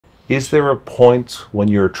Is there a point when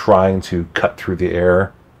you're trying to cut through the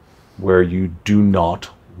air where you do not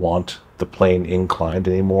want the plane inclined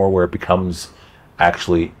anymore, where it becomes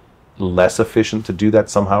actually less efficient to do that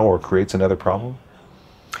somehow, or creates another problem?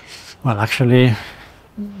 Well, actually,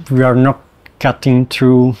 we are not cutting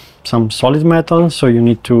through some solid metal, so you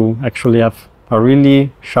need to actually have a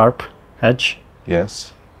really sharp edge.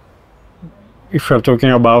 Yes. If you're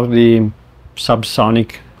talking about the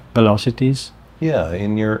subsonic velocities. Yeah,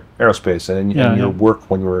 in your aerospace and in your work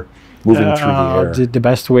when you're moving through the air. The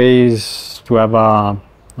best way is to have a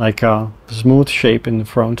smooth shape in the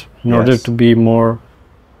front in order to be more,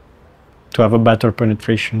 to have a better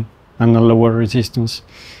penetration and a lower resistance.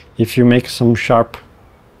 If you make some sharp,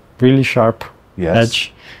 really sharp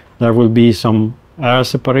edge, there will be some air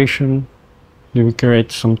separation, you will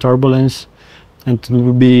create some turbulence, and it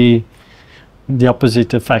will be the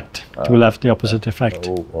opposite effect. It will have the opposite effect.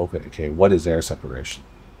 Oh, okay. What is air separation?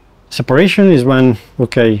 Separation is when,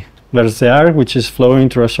 there's the air which is flowing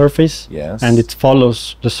through a surface, and it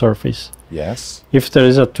follows the surface. Yes. If there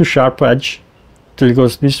is a too sharp edge, it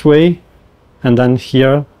goes this way, and then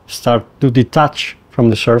here start to detach from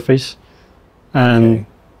the surface, and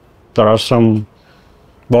there are some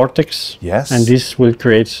vortex, and this will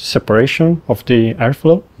create separation of the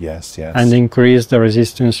airflow, and increase the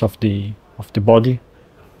resistance of the body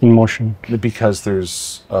in motion. Because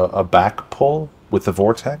there's a back pull with the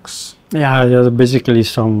vortex? Yeah, basically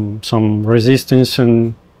some resistance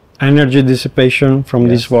and energy dissipation from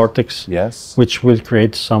this vortex, which will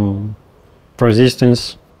create some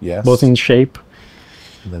resistance, both in shape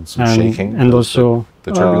and then some shaking, and also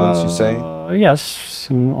the turbulence, you say? Yes,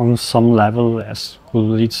 on some level, will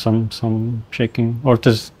lead some shaking. Or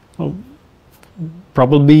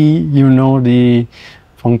probably the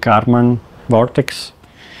von Karman vortex,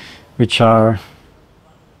 which are,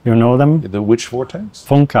 you know them? The which vortex?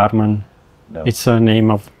 Von Karman. No. It's a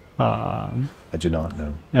name of... I do not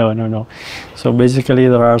know. No. So basically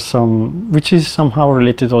there are some, which is somehow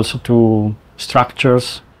related also to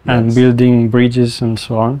structures and building bridges and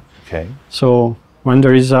so on. Okay. So when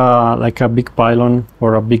there is a big pylon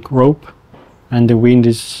or a big rope and the wind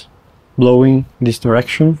is blowing this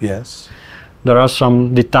direction, there are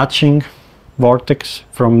some detaching vortex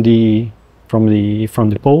from the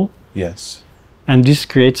pole. Yes. And this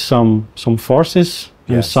creates some forces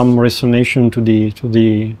and some resonation to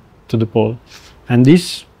the pole. And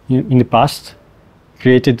this in the past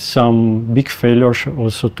created some big failures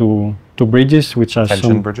also to bridges, which are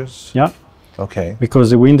tension bridges? Yeah. Okay.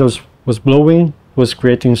 Because the wind was blowing, was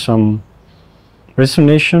creating some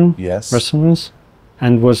resonance,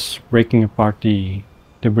 and was breaking apart the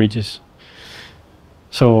bridges.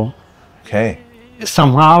 So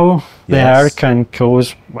somehow the air can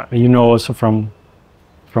cause, also from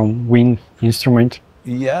wind instrument.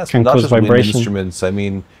 Yes, can not cause just vibration. wind instruments. I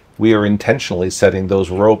mean, we are intentionally setting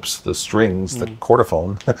those ropes, the strings, the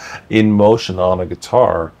chordophone, in motion on a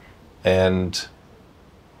guitar. And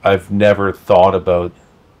I've never thought about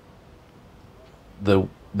the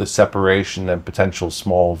separation and potential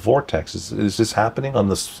small vortexes. Is this happening on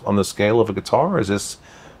the scale of a guitar? Is this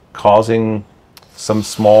causing some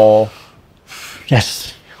small?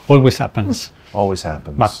 Yes, always happens. Always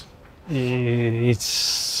happens. But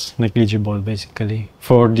it's negligible, basically,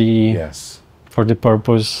 for the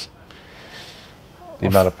purpose. The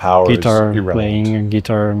amount of power guitar is irrelevant. Playing and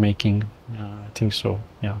guitar making. I think so.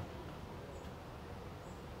 Yeah.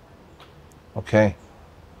 Okay.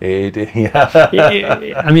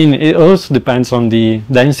 I mean, it also depends on the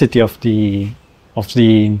density of the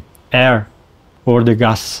air or the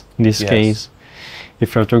gas in this case.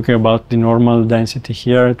 If you're talking about the normal density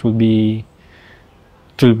here, it will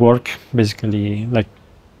work basically like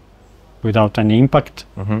without any impact.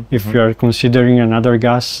 If you are considering another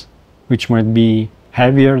gas which might be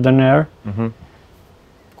heavier than air,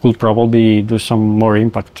 could probably do some more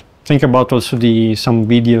impact. Think about also some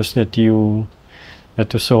videos that you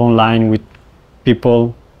saw online with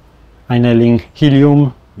people inhaling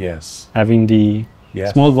helium, having the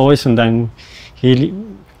small voice, and then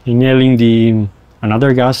inhaling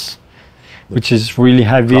another gas, which is really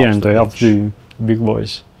heavy, and they have the big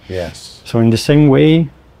voice. So in the same way,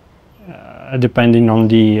 depending on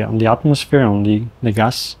the atmosphere, on the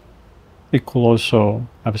gas, it could also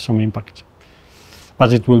have some impact,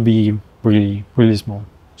 but it will be really, really small.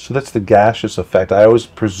 So that's the gaseous effect. I always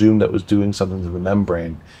presumed that was doing something to the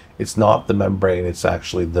membrane. It's not the membrane, it's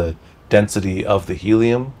actually the density of the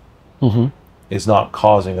helium is not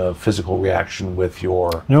causing a physical reaction with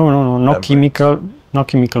your No, not chemical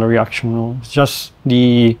reaction, no. It's just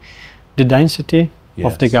the density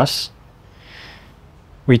of the gas,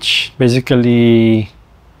 which basically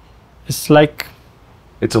It's like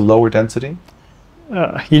It's a lower density?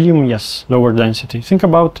 helium, yes, lower density. Think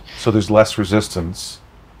about So there's less resistance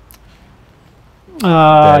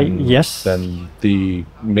than, yes. than the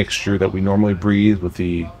mixture that we normally breathe with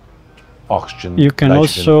the oxygen. You can nitrogen,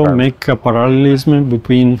 also carbon. make a parallelism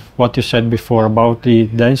between what you said before about the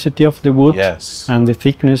density of the wood Yes. and the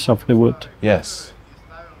thickness of the wood. Yes.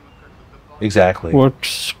 Exactly.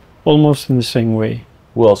 Works almost in the same way.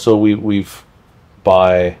 Well, so we've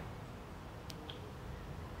by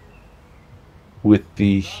with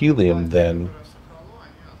the helium then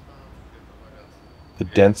the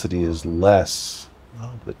density is less. Oh,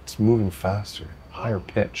 but it's moving faster, higher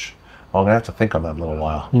pitch. Oh, I'm gonna have to think on that in a little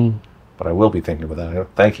while. But I will be thinking about that.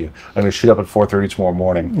 Thank you. I'm gonna shoot up at 4:30 tomorrow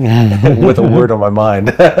morning with a word on my mind.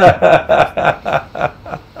 But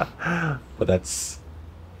that's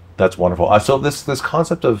wonderful. So this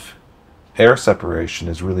concept of air separation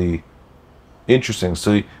is really interesting.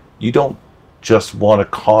 So you don't just want to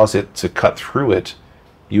cause it to cut through it.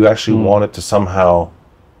 You actually want it to somehow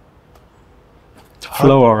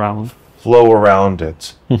Flow around. flow around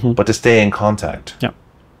it, but to stay in contact. Yeah.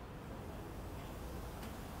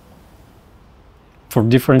 For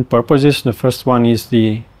different purposes. The first one is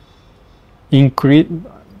the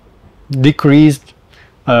decreased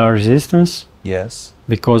resistance Yes.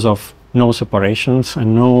 because of no separations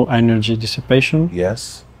and no energy dissipation.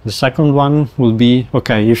 Yes. The second one will be,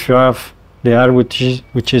 okay, if you have the air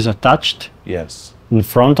which is attached Yes. in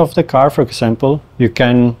front of the car, for example, you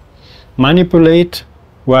can manipulate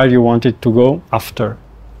where you want it to go after.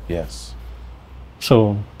 Yes.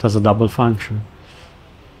 So there's a double function.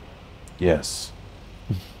 Yes.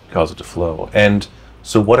 Cause it to flow. And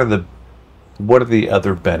so what are the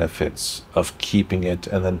other benefits of keeping it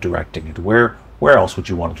and then directing it? Where else would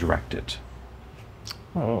you want to direct it?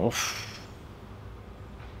 Oh.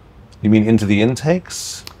 You mean into the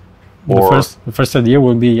intakes? The first idea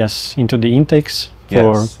will be, yes, into the intakes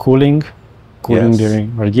for Yes. cooling Yes. the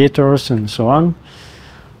radiators and so on.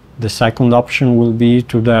 The second option will be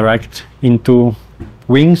to direct into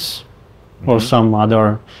wings or some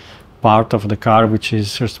other part of the car which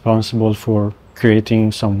is responsible for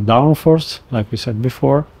creating some downforce, like we said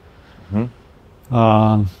before.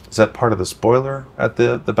 Is that part of the spoiler at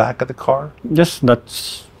the back of the car? Yes,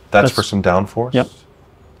 that's That's for some downforce? Yep.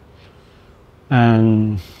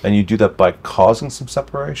 And And you do that by causing some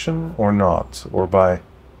separation or not? Or by...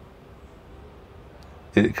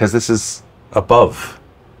 Because this is above.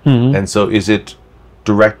 And so is it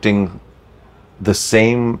directing the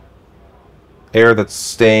same air that's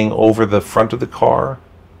staying over the front of the car?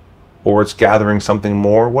 Or it's gathering something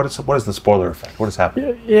more? What is the spoiler effect? What is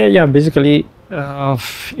happening? yeah, basically,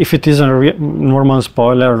 if it is a normal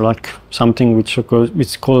spoiler, like something which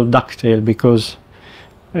is called ducktail, because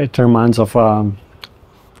it reminds of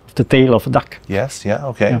the tail of a duck. Yes, yeah,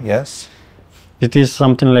 okay, Yeah. yes. It is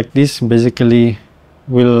something like this, basically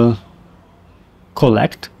will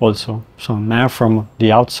collect also some air from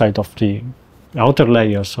the outside of the outer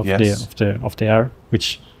layers of Yes. the air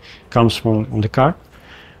which comes from the car,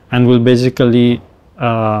 and will basically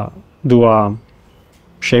do a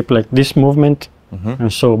shape like this movement.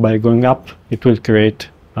 And so by going up it will create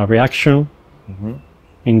a reaction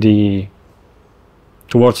in the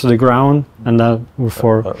towards the ground, and that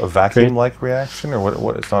for A vacuum-like reaction, or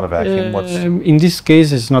what? It's not a vacuum. What's in this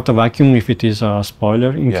case it's not a vacuum if it is a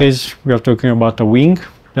spoiler. In Yeah. case we are talking about a wing,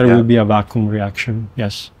 there Yeah. will be a vacuum reaction,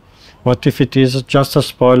 yes. What if it is just a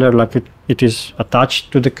spoiler, like it is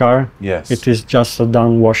attached to the car? yes? It is just a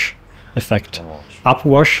downwash effect.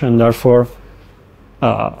 Upwash, and therefore a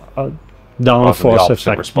Often the downforce opposite effect.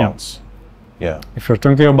 Yeah. response. Yeah. If you're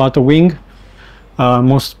talking about a wing,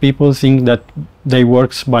 most people think that they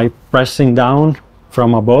works by pressing down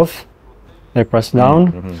from above. They press down,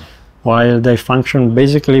 while they function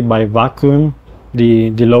basically by vacuum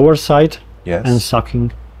the lower side Yes. and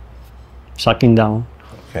sucking down.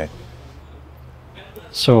 Okay.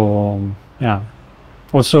 So yeah.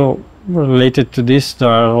 Also related to this, there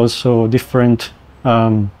are also different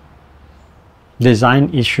design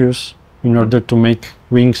issues in order to make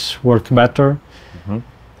wings work better,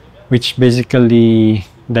 which basically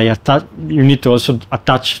you need to also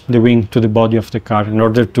attach the wing to the body of the car in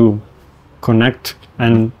order to connect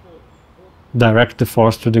and direct the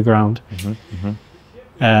force to the ground.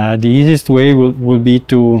 The easiest way will be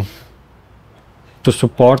to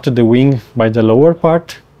support the wing by the lower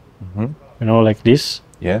part, like this.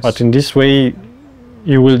 Yes. But in this way,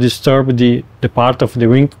 you will disturb the part of the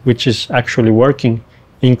wing which is actually working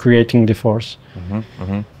in creating the force.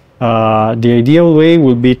 The ideal way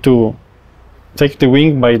will be to take the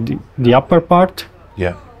wing by the upper part.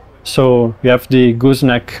 Yeah. So you have the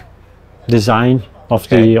gooseneck design of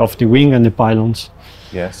the wing and the pylons.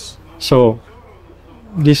 Yes. So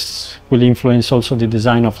this will influence also the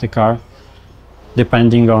design of the car,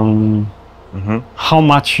 depending on how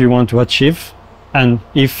much you want to achieve and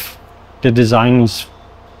if the design is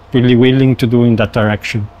really willing to do in that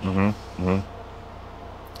direction.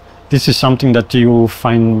 This is something that you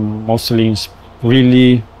find mostly in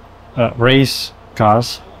really race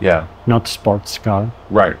cars, not sports car.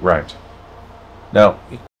 Right. Now,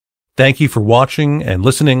 thank you for watching and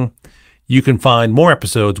listening. You can find more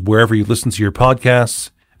episodes wherever you listen to your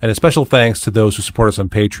podcasts, and a special thanks to those who support us on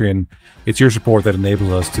Patreon. It's your support that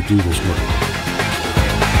enables us to do this work.